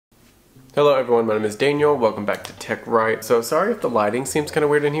Hello everyone, my name is Daniel. Welcome back to Tech Wright. So sorry if the lighting seems kind of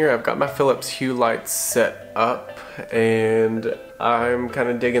weird in here. I've got my Philips Hue lights set up and I'm kind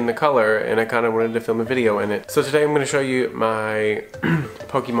of digging the color and I kind of wanted to film a video in it. So today I'm going to show you my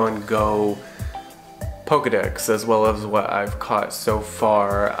Pokemon Go Pokedex as well as what I've caught so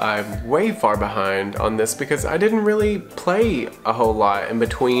far. I'm way far behind on this because I didn't really play a whole lot in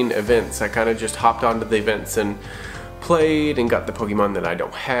between events. I kind of just hopped onto the events and played and got the Pokemon that I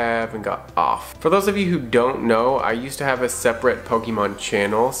don't have and got off. For those of you who don't know, I used to have a separate Pokemon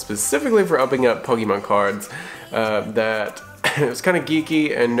channel specifically for opening up Pokemon cards that it was kind of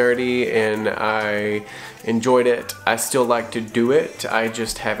geeky and nerdy and I enjoyed it. I still like to do it, I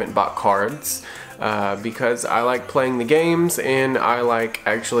just haven't bought cards because I like playing the games and I like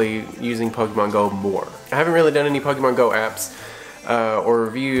actually using Pokemon Go more. I haven't really done any Pokemon Go apps or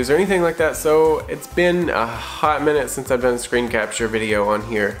reviews or anything like that, so it's been a hot minute since I've done a screen capture video on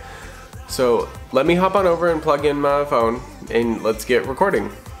here. So let me hop on over and plug in my phone and let's get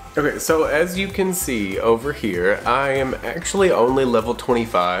recording. Okay, so as you can see over here, I am actually only level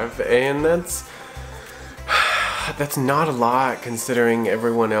 25 and that's not a lot considering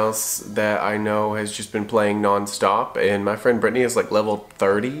everyone else that I know has just been playing non-stop, and my friend Brittany is like level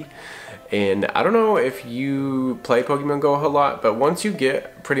 30. And I don't know if you play Pokemon Go a whole lot, but once you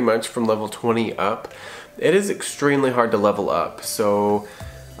get pretty much from level 20 up, it is extremely hard to level up. So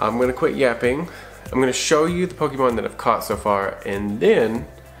I'm going to quit yapping. I'm going to show you the Pokemon that I've caught so far, and then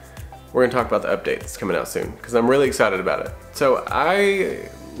we're going to talk about the update that's coming out soon, because I'm really excited about it. So I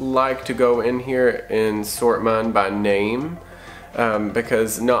like to go in here and sort mine by name.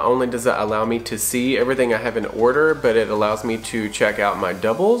 Because not only does that allow me to see everything I have in order, but it allows me to check out my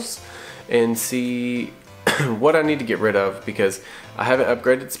doubles and see what I need to get rid of, because I haven't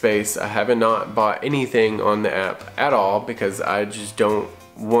upgraded space. I haven't not bought anything on the app at all because I just don't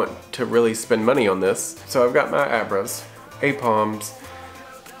want to really spend money on this. So I've got my Abras, Apoms.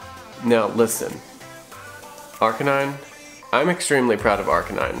 Now listen, Arcanine, I'm extremely proud of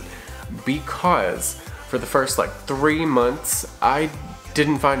Arcanine because for the first like 3 months I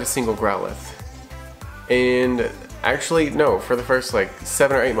didn't find a single Growlithe. And actually, no, for the first like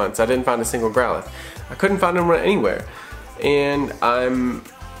 7 or 8 months, I didn't find a single Growlithe. I couldn't find one anywhere. And I'm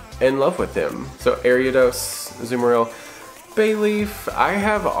in love with them. So Ariados, Azumarill, Bayleaf. I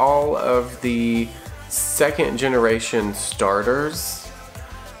have all of the second generation starters.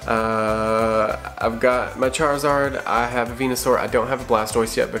 I've got my Charizard, I have a Venusaur, I don't have a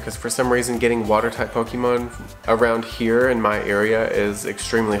Blastoise yet because for some reason getting water type Pokemon around here in my area is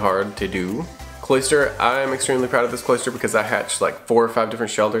extremely hard to do. Cloyster, I'm extremely proud of this Cloyster because I hatched like 4 or 5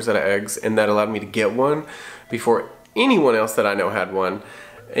 different shelters out of eggs, and that allowed me to get one before anyone else that I know had one.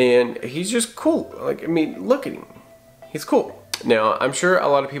 And he's just cool. Like, I mean, look at him. He's cool. Now, I'm sure a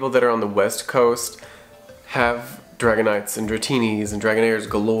lot of people that are on the West Coast have Dragonites and Dratinis and Dragonairs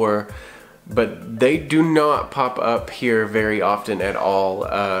galore, but they do not pop up here very often at all.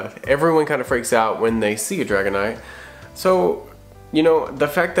 Everyone kind of freaks out when they see a Dragonite. So, you know, the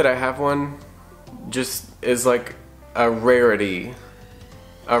fact that I have one just is like a rarity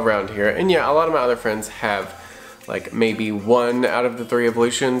around here. And yeah, a lot of my other friends have like maybe 1 out of the 3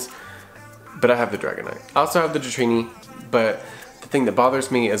 evolutions, but I have the Dragonite. I also have the Dratini, but the thing that bothers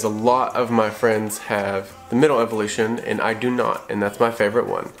me is a lot of my friends have the middle evolution and I do not, and that's my favorite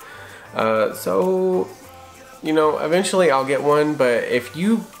one. So, you know, eventually I'll get one, but if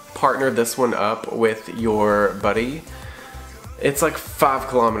you partner this one up with your buddy, it's like 5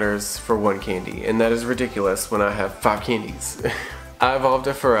 kilometers for 1 candy, and that is ridiculous when I have 5 candies. I evolved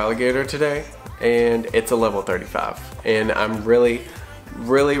a Feraligatr today, and it's a level 35, and I'm really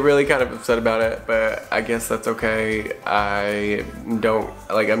kind of upset about it, but I guess that's okay. I'm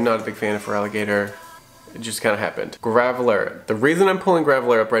not a big fan of Feraligatr. It just kind of happened. Graveler. The reason I'm pulling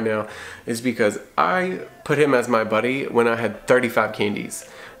Graveler up right now is because I put him as my buddy when I had 35 candies.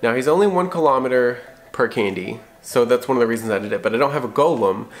 Now he's only 1 kilometer per candy, so that's one of the reasons I did it, but I don't have a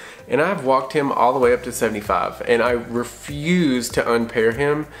Golem, and I've walked him all the way up to 75, and I refuse to unpair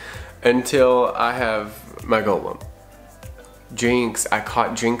him until I have my Golem. Jinx, I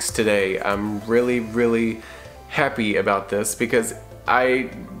caught Jinx today. I'm really happy about this because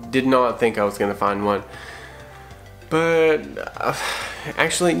I did not think I was gonna find one. But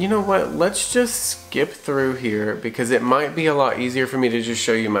actually, you know what? Let's just skip through here because it might be a lot easier for me to just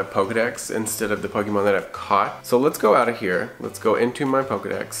show you my Pokedex instead of the Pokemon that I've caught. So let's go out of here. Let's go into my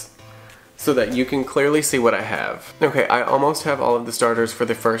Pokedex so that you can clearly see what I have. Okay, I almost have all of the starters for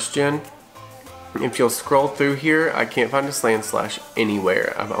the first gen. If you'll scroll through here, I can't find a Sandslash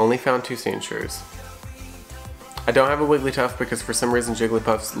anywhere. I've only found 2 Sandshrews. I don't have a Wigglytuff because for some reason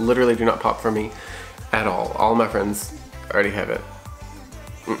Jigglypuffs literally do not pop for me at all. All my friends already have it.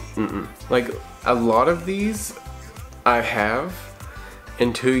 Like, a lot of these I have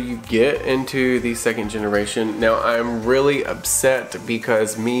until you get into the second generation. Now, I'm really upset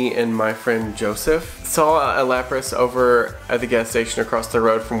because me and my friend Joseph saw a Lapras over at the gas station across the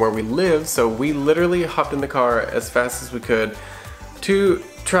road from where we live, so we literally hopped in the car as fast as we could to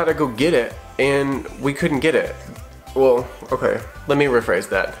try to go get it, and we couldn't get it. Well, okay, let me rephrase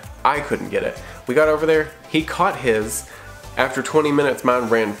that. I couldn't get it. We got over there, he caught his. After 20 minutes, mine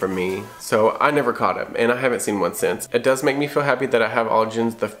ran from me, so I never caught him, and I haven't seen one since. It does make me feel happy that I have all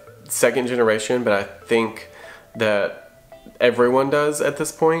gens the second generation, but I think that everyone does at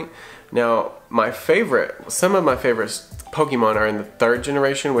this point. Now, some of my favorite Pokemon are in the third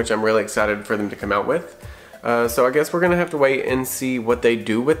generation, which I'm really excited for them to come out with. So I guess we're gonna have to wait and see what they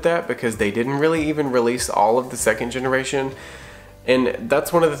do with that, because they didn't really even release all of the second generation. And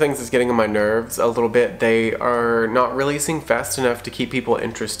that's one of the things that's getting on my nerves a little bit. They are not releasing fast enough to keep people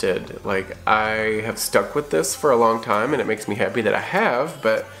interested. Like, I have stuck with this for a long time and it makes me happy that I have,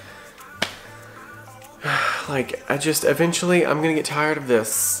 but like, eventually I'm gonna get tired of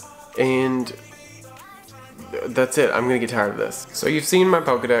this, and that's it. I'm gonna get tired of this. So you've seen my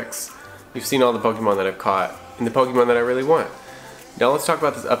Pokedex, you've seen all the Pokemon that I've caught, and the Pokemon that I really want. Now let's talk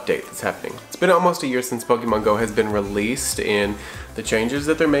about this update that's happening. It's been almost a year since Pokemon Go has been released, and the changes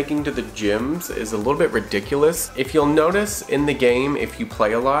that they're making to the gyms is a little bit ridiculous. If you'll notice in the game, if you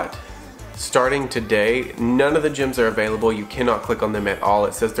play a lot, starting today, none of the gyms are available. You cannot click on them at all.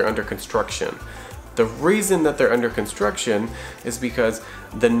 It says they're under construction. The reason that they're under construction is because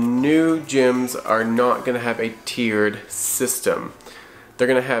the new gyms are not going to have a tiered system. They're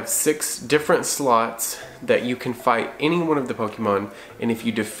going to have 6 different slots that you can fight any one of the Pokemon, and if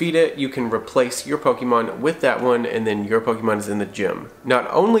you defeat it, you can replace your Pokemon with that one, and then your Pokemon is in the gym. Not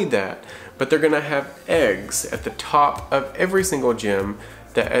only that, but they're going to have eggs at the top of every single gym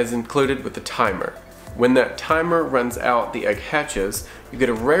that is included with the timer. When that timer runs out, the egg hatches, you get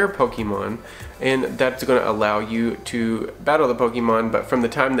a rare Pokemon, and that's going to allow you to battle the Pokemon, but from the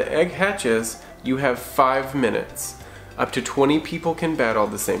time the egg hatches, you have 5 minutes. Up to 20 people can battle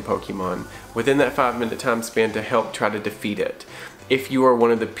the same Pokemon within that 5-minute time span to help try to defeat it. If you are one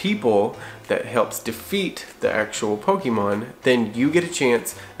of the people that helps defeat the actual Pokemon, then you get a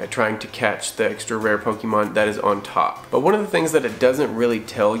chance at trying to catch the extra rare Pokemon that is on top. But one of the things that it doesn't really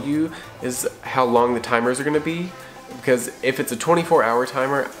tell you is how long the timers are going to be. Because if it's a 24-hour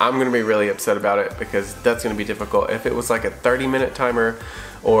timer, I'm going to be really upset about it, because that's going to be difficult. If it was like a 30-minute timer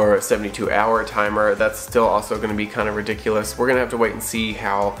or a 72-hour timer, that's still also going to be kind of ridiculous. We're going to have to wait and see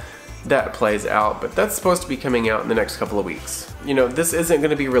how that plays out, but that's supposed to be coming out in the next couple of weeks. You know, this isn't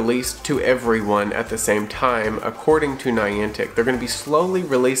going to be released to everyone at the same time, according to Niantic. They're going to be slowly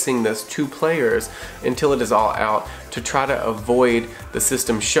releasing this to players until it is all out, to try to avoid the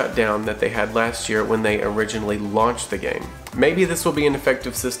system shutdown that they had last year when they originally launched the game. Maybe this will be an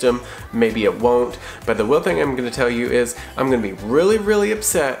effective system, maybe it won't, but the one thing I'm going to tell you is I'm going to be really, really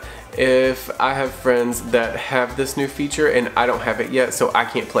upset if I have friends that have this new feature and I don't have it yet, so I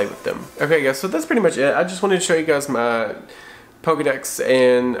can't play with them. Okay guys, so that's pretty much it. I just wanted to show you guys my Pokedex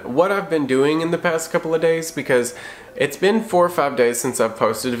and what I've been doing in the past couple of days, because it's been 4 or 5 days since I've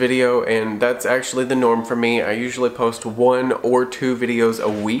posted a video, and that's actually the norm for me. I usually post 1 or 2 videos a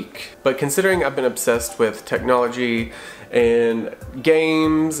week, but considering I've been obsessed with technology and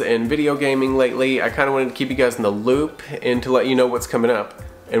games and video gaming lately, I kind of wanted to keep you guys in the loop and to let you know what's coming up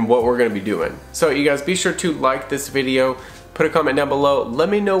and what we're going to be doing. So you guys be sure to like this video, put a comment down below, let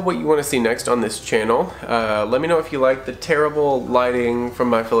me know what you want to see next on this channel. Let me know if you like the terrible lighting from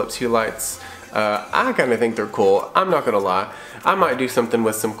my Philips Hue lights. I kind of think they're cool, I'm not gonna lie. I might do something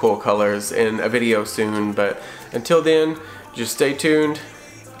with some cool colors in a video soon, but until then, just stay tuned.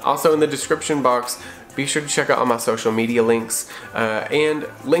 Also in the description box, be sure to check out all my social media links and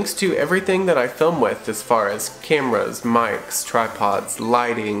links to everything that I film with, as far as cameras, mics, tripods,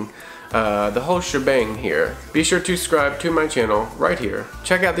 lighting, the whole shebang here. Be sure to subscribe to my channel right here.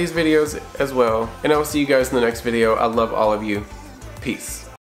 Check out these videos as well, and I will see you guys in the next video. I love all of you. Peace.